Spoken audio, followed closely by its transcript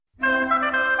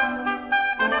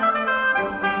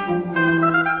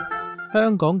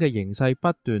香港嘅形勢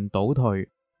不斷倒退，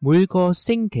每個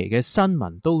星期嘅新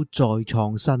聞都再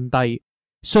創新低。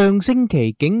上星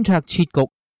期警察設局，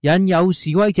引誘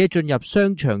示威者進入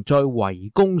商場，再圍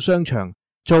攻商場，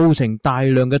造成大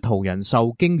量嘅途人受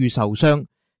驚與受傷。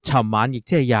尋晚亦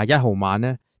即係21號晚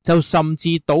呢，就甚至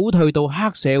倒退到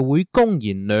黑社會公然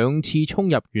2次衝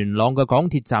入元朗嘅港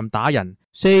鐵站打人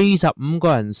，45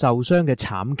個人受傷嘅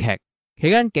慘劇。期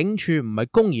間警署唔係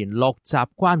公然落閘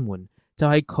關門，就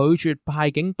係拒絕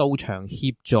派警到場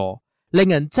協助，令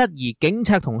人質疑警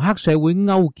察同黑社會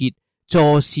勾結，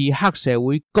坐視黑社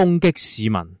會攻擊市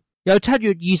民。由7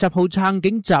月20號撐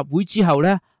警集會之後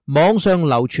呢，網上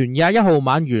流傳21號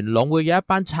晚元朗會有一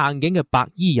班撐警嘅白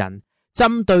衣人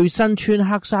針對身穿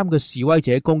黑衫嘅示威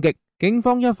者攻擊。警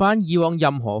方一反以往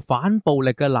任何反暴力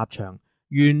嘅立場，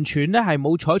完全係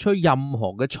冇採取任何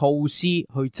嘅措施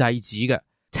去制止嘅。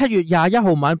7月21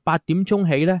號晚8點鐘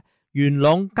起呢，元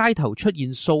朗街頭出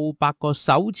現數百個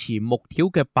手持木條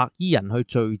嘅白衣人去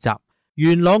聚集。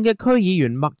元朗嘅區議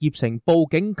員麥業成報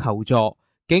警求助，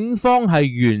警方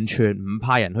係完全唔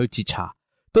派人去截查。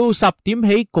到10點起，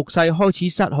局勢開始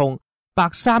失控，白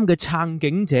衫嘅撐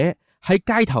警者喺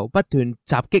街頭不斷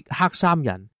襲擊黑衫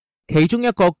人，其中一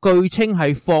個據稱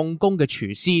係放工嘅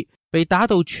廚師，被打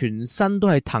到全身都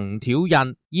係藤條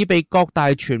印，已被各大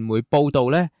傳媒報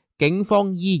道呢，警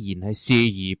方依然係視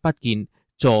而不見，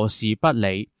坐視不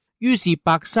理。於是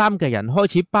白衫嘅人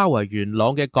開始包圍元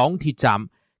朗嘅港鐵站，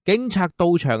警察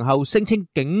到場後聲稱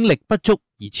警力不足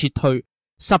而撤退。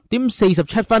10點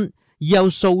47分，已有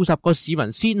數十個市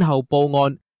民先後報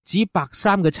案，指白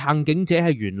衫嘅撐警者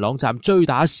喺元朗站追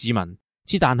打市民，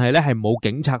但係係冇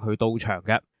警察去到場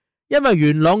嘅。因為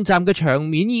元朗站嘅場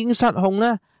面已經失控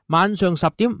呢，晚上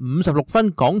10點56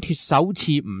分，港鐵首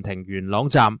次唔停元朗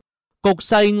站，局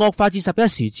勢惡化至11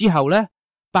時之後呢，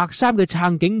白衫嘅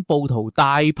撐警暴徒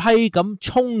大批咁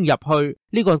衝入去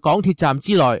呢個港鐵站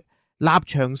之內，立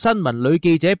場新聞女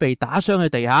記者被打傷喺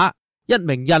地下，一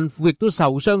名孕婦亦都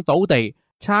受傷倒地。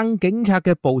撐警察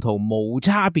嘅暴徒無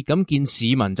差別咁見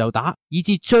市民就打，以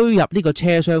致追入呢個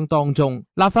車廂當中。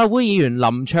立法會議員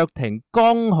林卓廷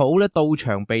剛好到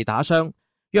場被打傷。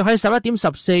約喺11點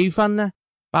14分呢，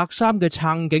白衫嘅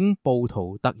撐警暴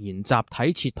徒突然集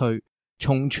體撤退。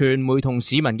從傳媒同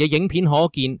市民嘅影片可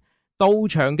見，到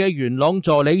場嘅元朗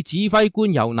助理指揮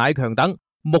官游乃強等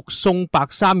目送白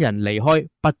衫人離開，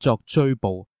不作追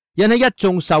捕，引起一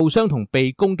眾受傷同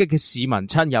被攻擊嘅市民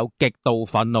親友極度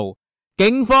憤怒。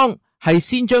警方係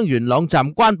先將元朗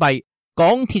站關閉，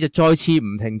港鐵就再次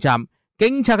唔停站，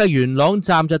警察嘅元朗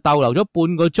站就逗留咗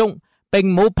半個鐘，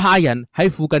並冇派人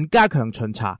喺附近加強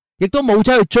巡查，亦都冇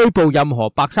走去追捕任何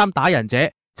白衫打人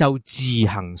者，就自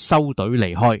行收隊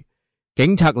離開。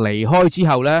警察離開之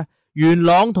後呢，元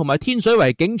朗同埋天水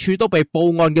圍警署都被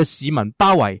報案嘅市民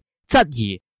包圍，質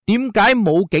疑點解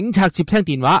冇警察接聽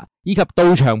電話以及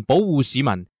到場保護市民，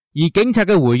而警察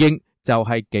嘅回應就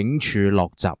係警署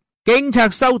落閘。警察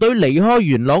收隊離開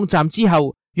元朗站之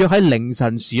後，約喺凌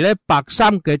晨時呢，白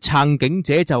衫嘅撐警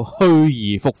者就去而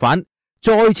復返，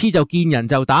再次就見人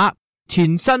就打。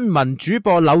前新聞主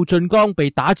播柳俊江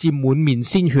被打至滿面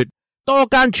鮮血，多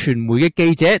間傳媒嘅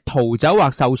記者逃走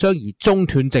或受傷而中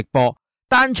斷直播。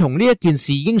單從呢一件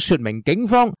事已經說明警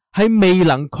方係未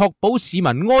能確保市民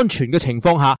安全嘅情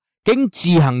況下，竟自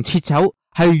行撤走，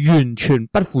係完全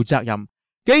不負責任。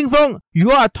警方如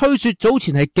果話推說早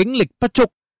前係警力不足，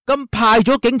咁派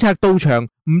咗警察到場，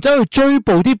唔走去追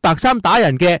捕啲白衫打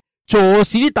人嘅，坐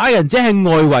視啲打人者係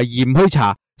外圍而唔去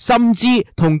查，甚至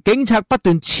同警察不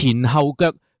斷前後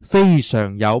腳，非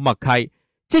常有默契。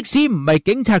即使唔係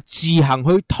警察自行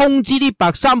去通知啲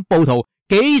白衫暴徒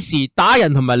幾時打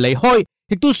人同埋離開，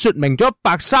亦都說明咗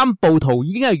白衫暴徒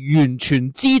已經係完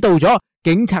全知道咗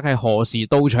警察係何時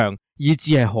到場，以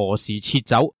至係何時撤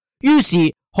走，於是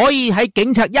可以喺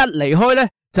警察一離開呢，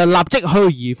就立即去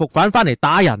而復返翻嚟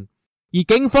打人，而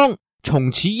警方從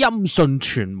此音訊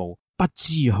全無，不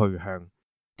知去向。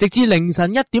直至凌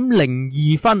晨1點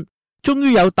02分，終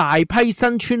於有大批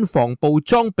身穿防暴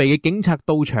裝備嘅警察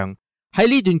到場。喺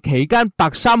呢段期間，白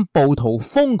衫暴徒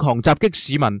瘋狂襲擊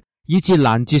市民，以致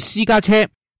攔截私家車，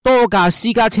多架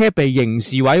私家車被刑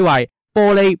事毀壞，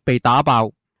玻璃被打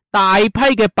爆。大批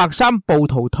嘅白衫暴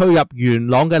徒退入元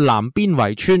朗嘅南邊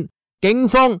圍村，警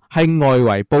方係外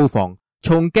圍布防。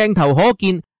從鏡頭可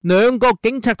見，兩個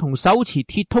警察同手持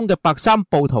鐵通嘅白衫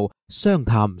暴徒相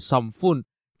談甚歡。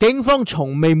警方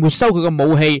從未沒收佢嘅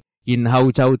武器，然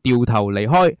後就掉頭離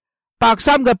開。白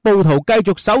衫嘅暴徒繼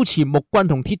續手持木棍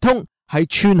同鐵通，喺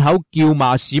村口叫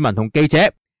罵市民同記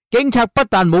者。警察不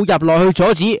但冇入內去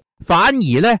阻止，反而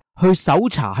去搜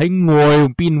查喺外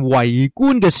邊圍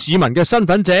觀嘅市民嘅身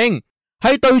份證。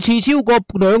喺對峙超過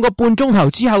2個半鐘頭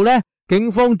之後呢，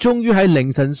警方終於喺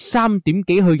凌晨3點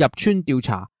幾去入村調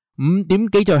查，5點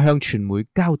幾就向傳媒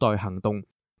交代行動，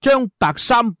將白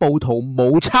衫暴徒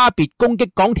無差別攻擊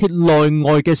港鐵內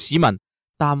外嘅市民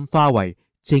淡化為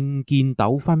政見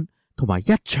糾紛同埋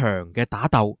一場嘅打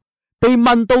鬥。被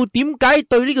問到點解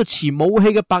對呢個持武器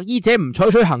嘅白衣者唔採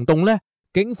取行動呢？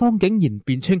警方竟然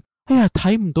辯稱：哎呀，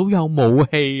睇唔到有武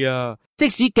器啊！即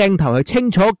使鏡頭係清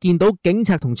楚見到警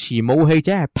察同持武器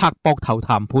者係拍膊頭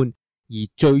談判，而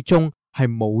最終係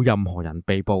冇任何人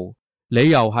被捕。理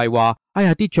由係話：哎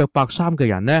呀，啲着白衫嘅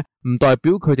人呢，唔代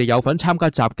表佢哋有份參加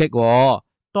襲擊喎。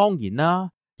當然啦，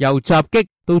由襲擊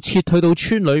到撤退到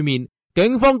村裏面，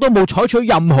警方都冇採取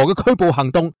任何嘅拘捕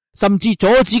行動，甚至阻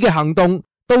止嘅行動。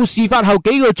到事發後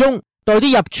幾個鐘，待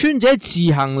啲入村者自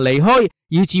行離開，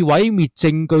以至毀滅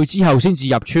證據之後先至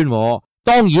入村。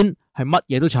當然係乜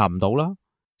嘢都查唔到啦。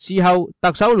事後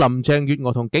特首林鄭月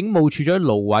娥同警務處長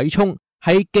盧偉聰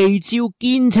係記招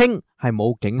堅稱係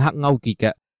冇警黑勾結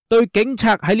嘅，對警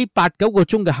察喺呢8-9個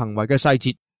鐘嘅行為嘅細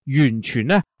節完全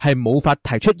呢係冇法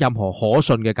提出任何可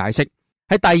信嘅解釋。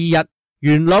喺第二日，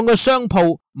元朗嘅商鋪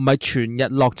唔係全日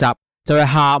落閘，就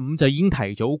係下午就已經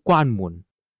提早關門，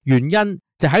原因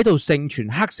就喺度盛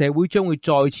傳黑社會將會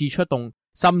再次出動，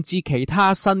甚至其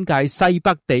他新界西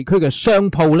北地區嘅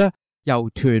商鋪呢，由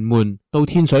屯門到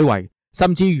天水圍，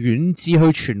甚至遠至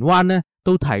去荃灣呢，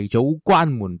都提早關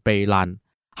門避難。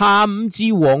下午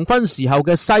至黃昏時候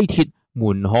嘅西鐵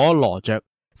門可羅雀，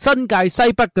新界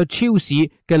西北嘅超市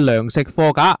嘅糧食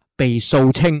貨架被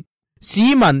掃清，市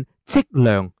民積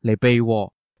糧嚟避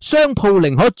禍，商鋪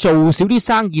寧可做少啲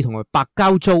生意同埋白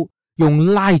交租，用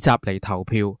拉閘嚟投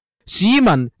票。市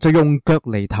民就用腳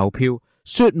嚟投票，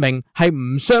說明係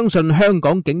唔相信香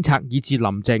港警察以至林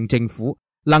鄭政府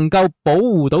能夠保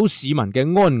護到市民嘅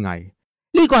安危。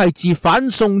呢個係自反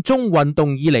送中運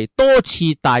動以嚟多次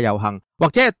大遊行或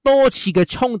者係多次嘅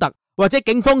衝突，或者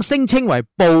警方聲稱為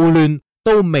暴亂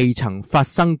都未曾發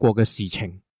生過嘅事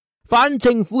情。反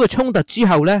政府嘅衝突之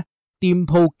後呢，店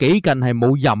鋪幾近係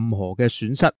冇任何嘅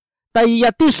損失。第二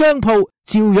日啲商鋪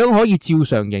照樣可以照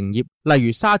常營業，例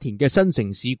如沙田嘅新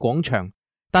城市廣場。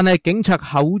但係警察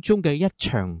口中嘅一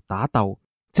場打鬥、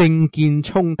政見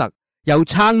衝突，由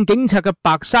撐警察嘅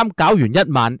白衫搞完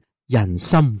一晚，人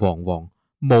心惶惶，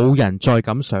冇人再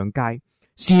敢上街。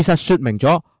事實說明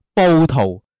咗，暴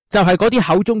徒就係嗰啲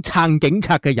口中撐警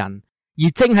察嘅人，而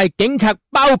正係警察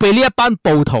包庇呢一班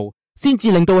暴徒，先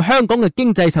至令到香港嘅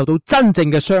經濟受到真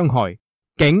正嘅傷害。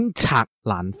警察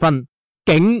難分，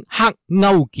警黑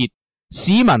勾結，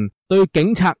市民對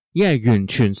警察已經係完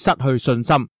全失去信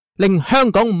心，令香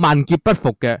港萬劫不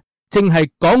復嘅，正係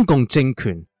港共政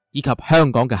權以及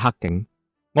香港嘅黑警。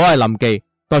我係林忌，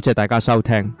多謝大家收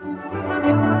聽。